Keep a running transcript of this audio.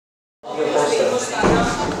poster?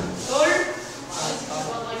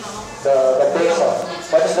 The person.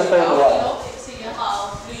 What is the third one?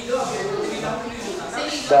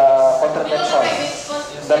 The contradiction.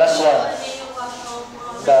 The last one.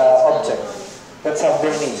 The object. Let's have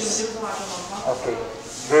Bernice. Okay.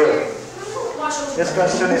 Good. This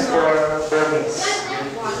question is for Bernice.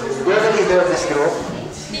 You're the leader of this group.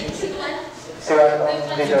 So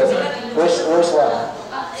I'm leader. Where's one?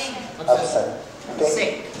 Outside.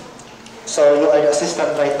 Okay. So you are the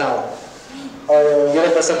assistant right now. Or you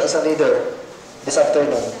represent as a leader this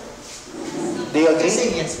afternoon. Do you agree?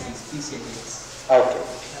 Yes, please say yes. Okay.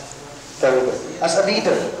 Very good. As a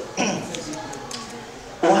leader,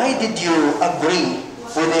 why did you agree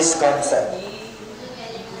with this concept?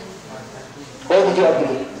 Why did you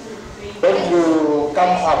agree? Why did you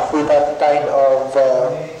come up with that kind of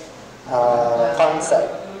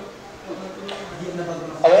concept?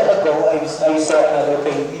 A while ago, I saw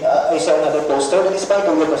another poster that is part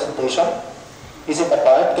of your presentation. Is it a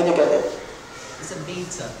part? Can you get it? It's a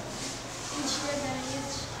beta.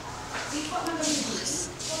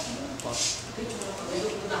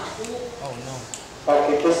 Oh no.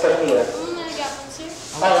 Okay, please come here.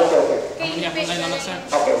 Okay.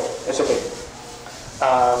 Okay, it's okay.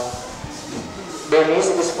 Bernice,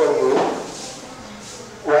 it is for you.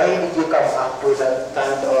 Why did you come up with that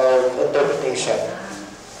kind of interpretation?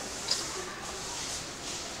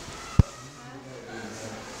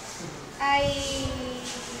 I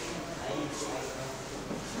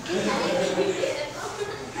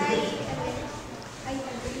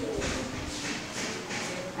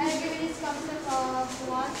agree with this concept of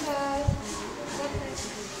one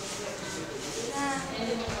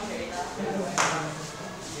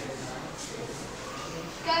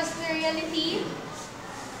because the reality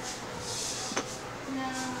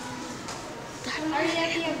our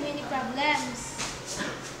reality have many problems,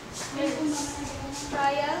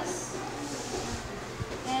 trials,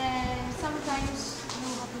 and sometimes no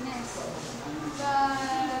happiness,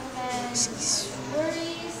 and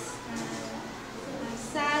worries,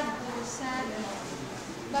 sad.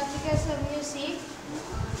 But because of music,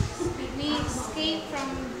 we escape from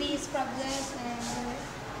these problems,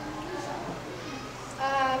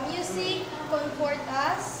 and music comfort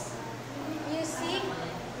us. Music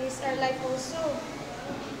is our life also.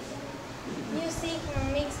 Music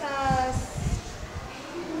makes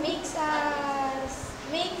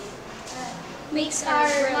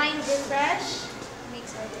our mind refresh,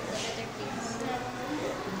 makes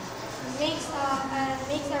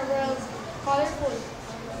our world colorful.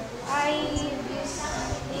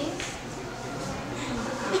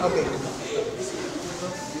 Okay.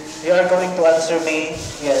 You are going to answer me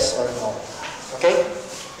yes or no. Okay?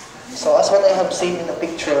 So as what I have seen in the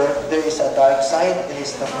picture, there is a dark side, there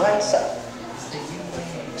is the bright side.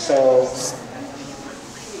 So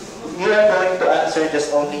you are going to answer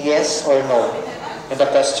just only yes or no in the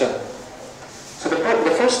question. So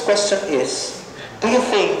the first question is, do you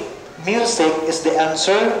think music is the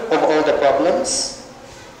answer of all the problems?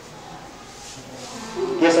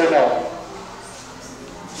 Yes or no?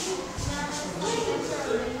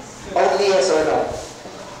 Only yes or no?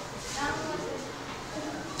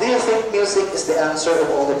 Do you think music is the answer of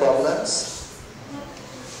all the problems?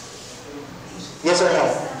 Yes or no?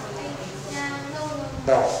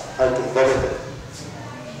 No. Okay, very good.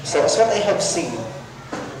 So as what I have seen,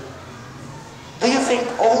 do you think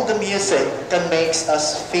all the music can make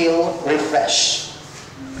us feel refreshed?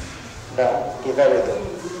 No. Okay, very good.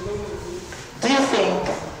 Do you think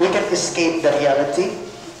we can escape the reality?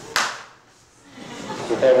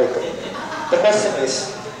 Okay, very good. The question is,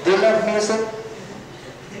 do you love music?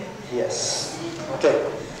 Yes. Okay.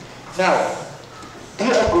 Now, do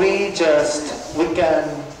you agree just we can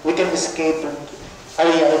escape a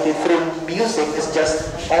reality through music is just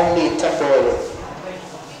only temporary?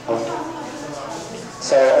 Okay.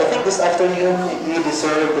 So I think this afternoon you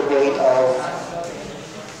deserve the grade of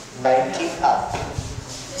 90 up.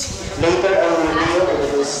 Later I will reveal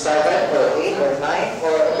if it is 7 or 8 or 9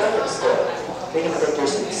 or a perfect score.